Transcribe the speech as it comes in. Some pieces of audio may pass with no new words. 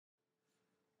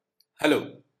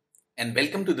Hello, and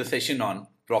welcome to the session on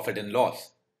profit and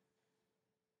loss.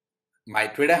 My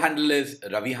Twitter handle is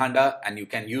Ravi Handa, and you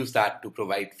can use that to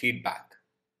provide feedback.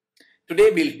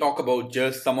 Today, we'll talk about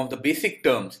just some of the basic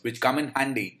terms which come in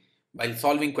handy while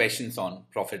solving questions on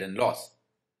profit and loss.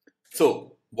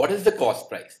 So, what is the cost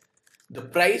price? The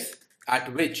price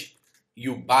at which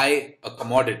you buy a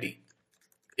commodity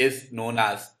is known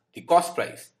as the cost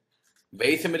price.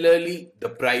 Very similarly, the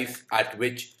price at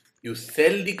which you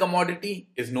sell the commodity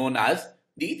is known as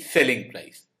the selling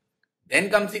price. Then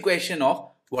comes the question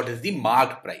of what is the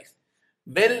marked price?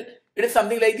 Well, it is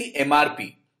something like the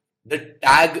MRP, the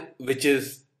tag which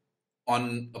is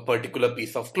on a particular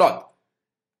piece of cloth.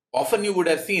 Often you would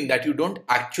have seen that you don't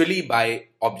actually buy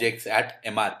objects at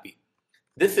MRP.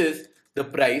 This is the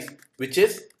price which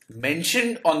is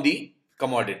mentioned on the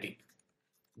commodity.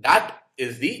 That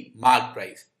is the mark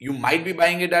price. You might be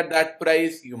buying it at that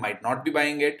price, you might not be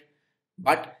buying it,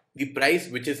 but the price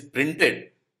which is printed,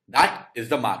 that is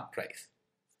the mark price.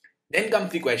 Then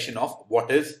comes the question of what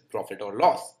is profit or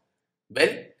loss?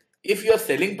 Well, if your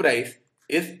selling price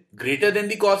is greater than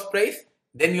the cost price,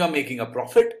 then you are making a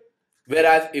profit.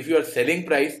 Whereas if your selling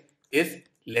price is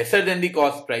lesser than the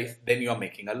cost price, then you are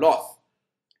making a loss.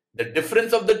 The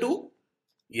difference of the two,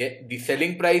 the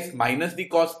selling price minus the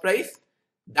cost price,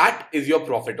 that is your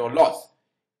profit or loss.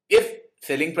 If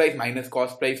selling price minus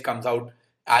cost price comes out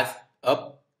as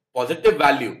a positive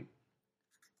value,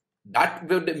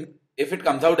 if it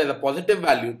comes out as a positive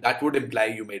value, that would imply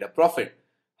you made a profit.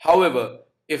 However,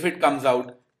 if it comes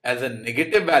out as a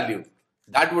negative value,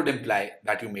 that would imply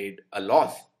that you made a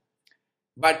loss.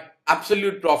 But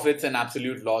absolute profits and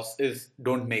absolute losses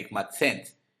don't make much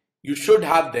sense. You should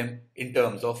have them in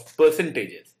terms of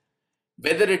percentages.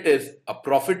 Whether it is a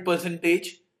profit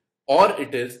percentage or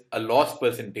it is a loss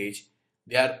percentage,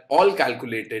 they are all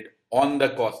calculated on the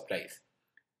cost price.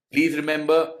 Please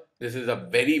remember, this is a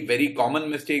very common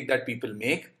mistake that people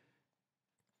make.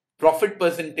 Profit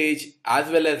percentage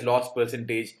as well as loss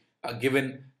percentage are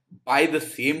given by the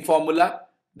same formula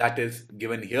that is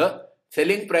given here.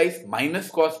 Selling price minus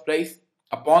cost price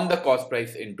upon the cost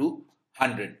price into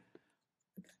 100.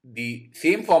 The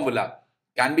same formula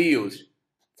can be used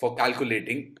for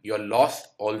calculating your loss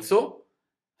also.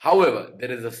 However,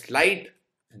 there is a slight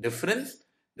difference.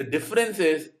 The difference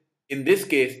is, in this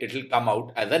case, it will come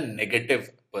out as a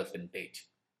negative percentage.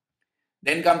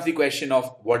 Then comes the question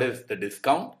of what is the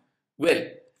discount? Well,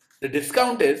 the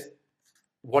discount is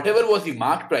whatever was the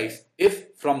marked price,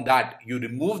 if from that you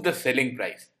remove the selling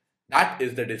price, that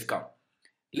is the discount.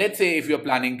 Let's say if you're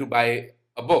planning to buy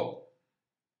a book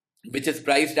which is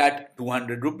priced at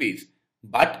 200 rupees,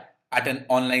 but at an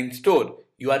online store,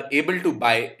 you are able to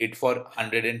buy it for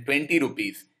 120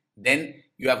 rupees. Then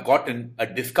you have gotten a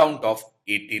discount of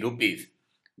 80 rupees.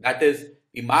 That is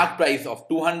the mark price of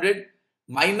 200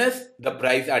 minus the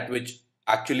price at which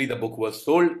actually the book was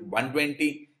sold,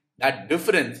 120. That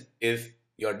difference is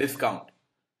your discount.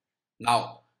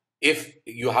 Now, if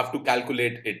you have to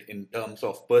calculate it in terms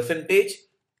of percentage,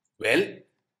 well,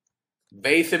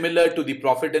 very similar to the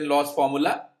profit and loss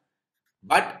formula.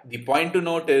 But the point to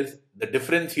note is the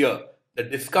difference here, the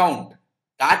discount,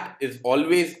 that is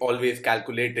always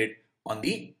calculated on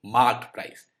the marked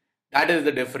price. That is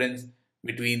the difference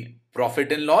between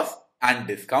profit and loss and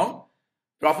discount.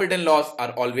 Profit and loss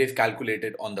are always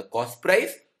calculated on the cost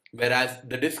price, whereas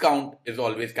the discount is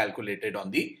always calculated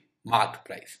on the marked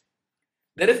price.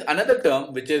 There is another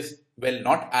term which is, well,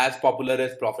 not as popular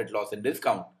as profit, loss and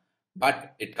discount,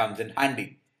 but it comes in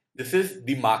handy. This is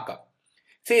the markup.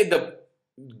 Say the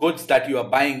goods that you are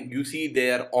buying, you see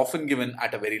they are often given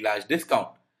at a very large discount.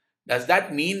 Does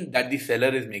that mean that the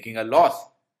seller is making a loss?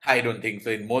 I don't think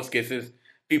so. In most cases,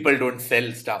 people don't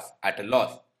sell stuff at a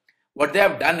loss. What they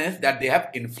have done is that they have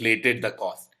inflated the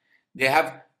cost. They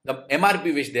have the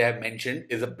MRP which they have mentioned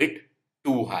is a bit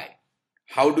too high.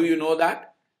 How do you know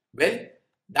that? Well,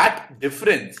 that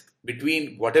difference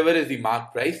between whatever is the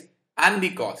mark price and the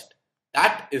cost,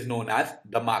 that is known as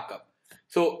the markup.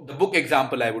 So the book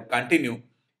example I would continue.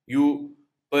 You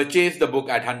purchase the book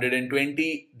at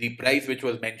 120, the price which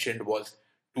was mentioned was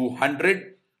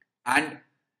 200 and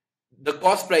the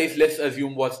cost price, let's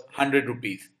assume, was 100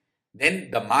 rupees. Then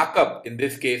the markup in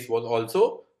this case was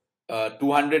also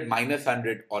 200 minus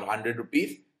 100 or 100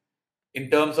 rupees. In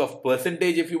terms of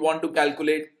percentage, if you want to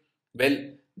calculate, well,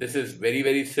 this is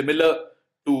very similar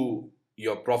to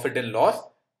your profit and loss.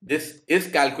 This is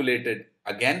calculated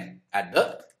again at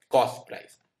the cost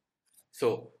price.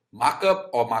 So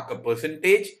markup or markup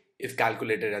percentage is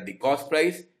calculated at the cost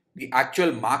price. The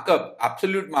actual markup,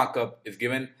 absolute markup, is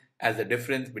given as the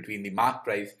difference between the mark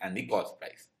price and the cost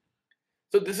price.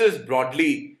 So this is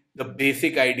broadly the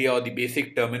basic idea or the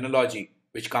basic terminology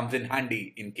which comes in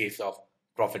handy in case of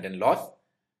profit and loss.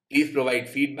 Please provide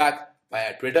feedback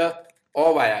via Twitter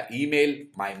or via email.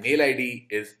 My mail ID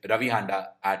is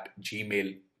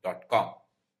ravihanda@gmail.com.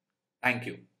 Thank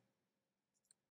you.